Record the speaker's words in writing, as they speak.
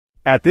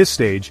At this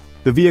stage,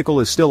 the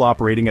vehicle is still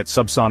operating at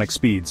subsonic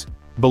speeds,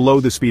 below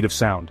the speed of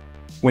sound.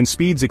 When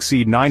speeds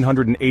exceed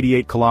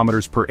 988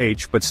 km per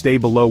h but stay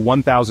below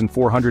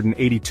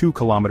 1,482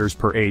 km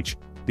per h,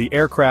 the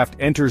aircraft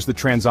enters the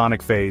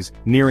transonic phase,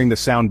 nearing the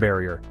sound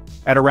barrier.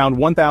 At around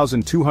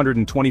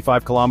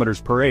 1,225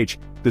 km per h,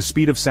 the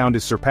speed of sound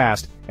is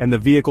surpassed, and the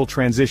vehicle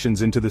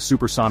transitions into the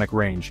supersonic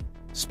range.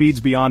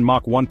 Speeds beyond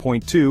Mach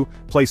 1.2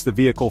 place the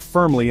vehicle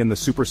firmly in the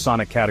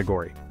supersonic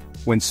category.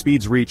 When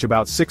speeds reach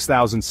about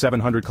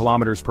 6,700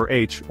 km per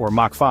h, or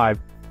Mach 5,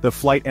 the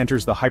flight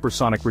enters the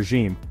hypersonic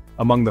regime,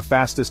 among the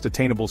fastest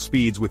attainable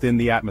speeds within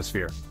the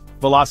atmosphere.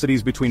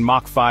 Velocities between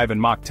Mach 5 and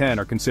Mach 10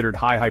 are considered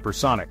high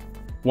hypersonic.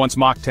 Once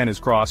Mach 10 is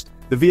crossed,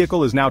 the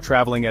vehicle is now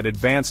traveling at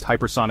advanced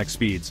hypersonic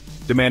speeds,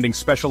 demanding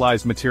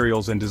specialized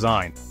materials and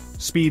design.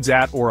 Speeds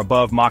at or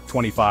above Mach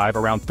 25,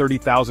 around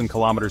 30,000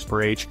 km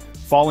per h,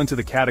 fall into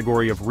the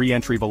category of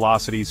re-entry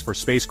velocities for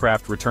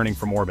spacecraft returning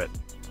from orbit.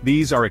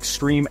 These are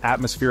extreme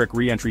atmospheric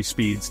re-entry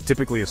speeds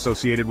typically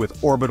associated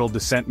with orbital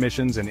descent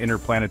missions and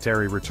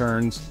interplanetary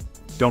returns.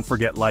 Don't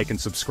forget like and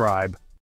subscribe.